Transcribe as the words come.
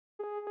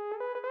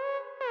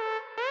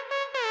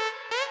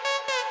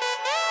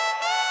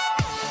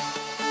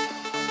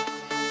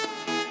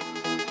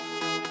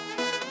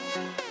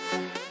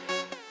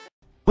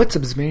What's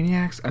up,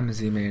 Z-Maniacs? I'm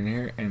Z-Man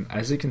here, and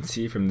as you can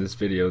see from this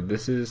video,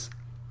 this is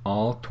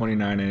all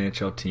 29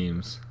 NHL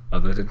teams,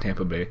 other than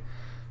Tampa Bay,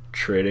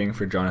 trading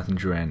for Jonathan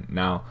Drouin.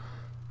 Now,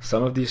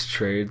 some of these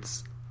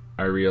trades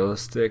are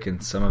realistic,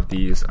 and some of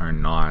these are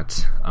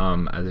not.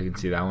 As you can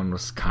see, that one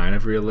was kind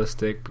of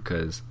realistic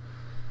because,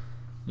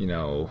 you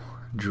know,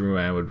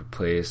 Drouin would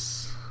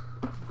replace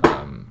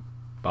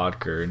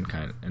Bodker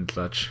and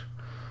such.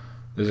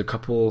 There's a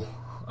couple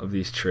of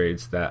these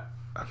trades that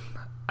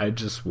I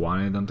just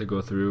wanted them to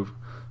go through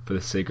for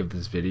the sake of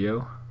this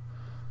video,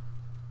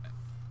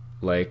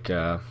 like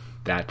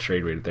that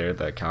trade right there,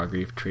 the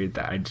Calgary trade,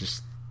 that I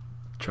just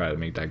try to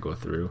make that go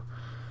through.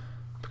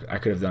 I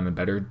could have done a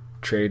better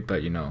trade,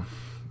 but you know,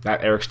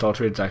 that Eric Staal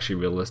trade is actually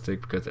realistic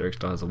because Eric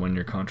Staal has a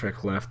 1-year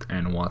contract left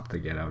and wants to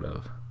get out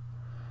of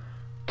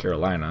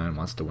Carolina and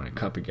wants to win a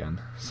cup again,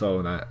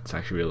 so that's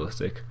actually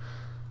realistic.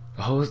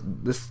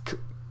 This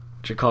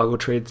Chicago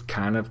trade's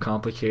kind of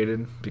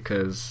complicated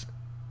because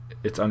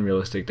it's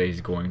unrealistic that he's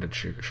going to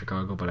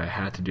Chicago, but I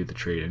had to do the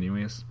trade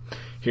anyways.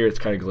 Here it's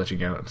kind of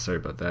glitching out. I'm sorry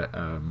about that.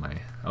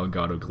 My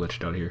Elgato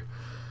glitched out here,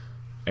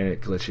 and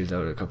it glitches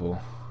out a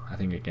couple, I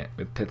think, again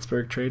with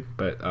Pittsburgh trade.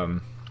 But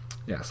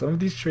yeah, some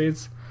of these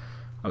trades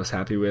I was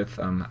happy with.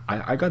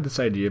 I got this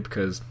idea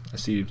because I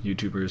see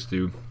YouTubers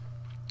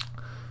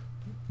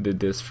did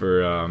this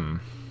for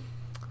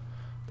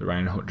the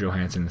Ryan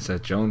Johansson and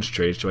Seth Jones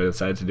trade, so I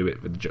decided to do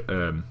it with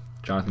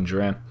Jonathan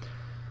Drouin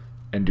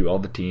and do all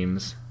the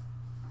teams.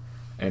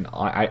 And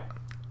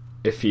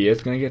if he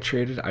is going to get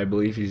traded, I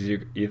believe he's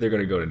either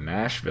going to go to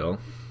Nashville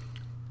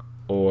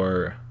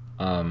or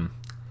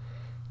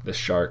the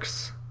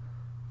Sharks.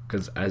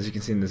 Because as you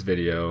can see in this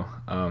video,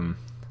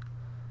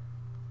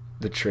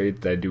 the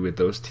trades that I do with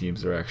those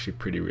teams are actually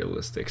pretty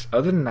realistic.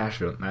 Other than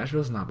Nashville,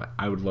 Nashville's not bad.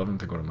 I would love him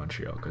to go to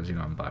Montreal because, you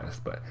know, I'm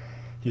biased. But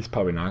he's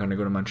probably not going to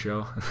go to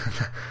Montreal.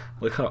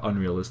 Look how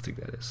unrealistic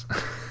that is.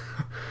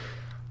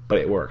 But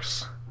it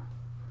works.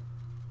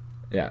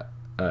 Yeah.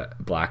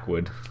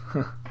 Blackwood,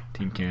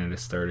 Team Canada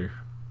starter.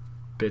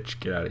 Bitch,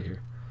 get out of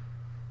here.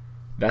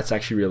 That's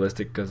actually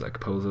realistic because like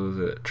Pozo's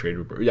a trade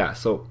report. Yeah,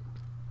 so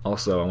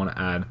also I want to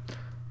add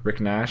Rick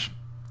Nash.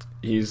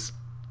 He's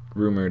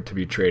rumored to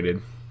be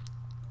traded,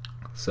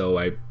 so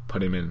I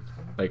put him in.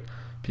 Like,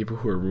 people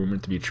who are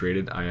rumored to be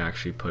traded, I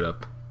actually put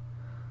up.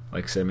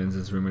 Like, Simmons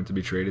is rumored to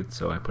be traded,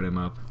 so I put him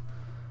up.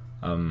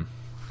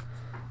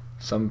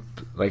 Some,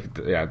 like,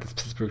 yeah, this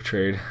Pittsburgh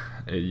trade,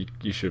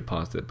 you should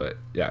pause it, but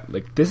yeah,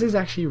 like, this is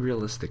actually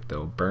realistic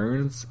though.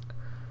 Burns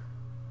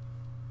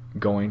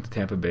going to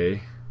Tampa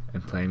Bay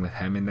and playing with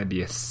him, and that'd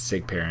be a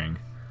sick pairing.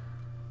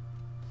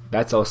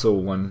 That's also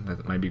one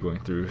that might be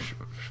going through.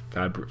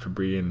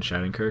 Fabry and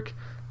Shattenkirk,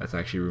 that's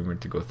actually rumored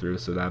to go through,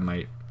 so that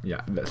might,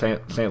 yeah,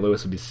 St.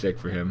 Louis would be sick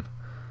for him.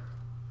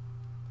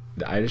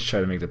 I just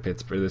try to make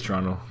the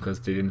Toronto,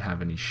 because they didn't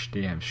have any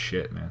they have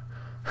shit, man.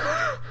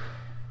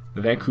 The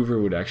Vancouver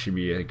would actually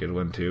be a good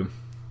one too.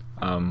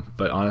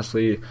 But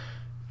honestly,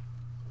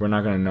 we're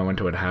not going to know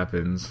until it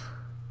happens.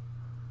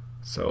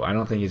 So I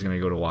don't think he's going to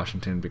go to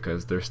Washington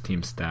because their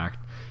team's stacked.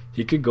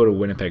 He could go to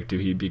Winnipeg too.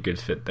 He'd be a good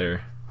fit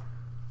there.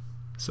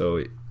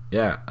 So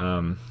yeah,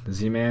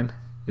 Z-Man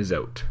is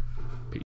out.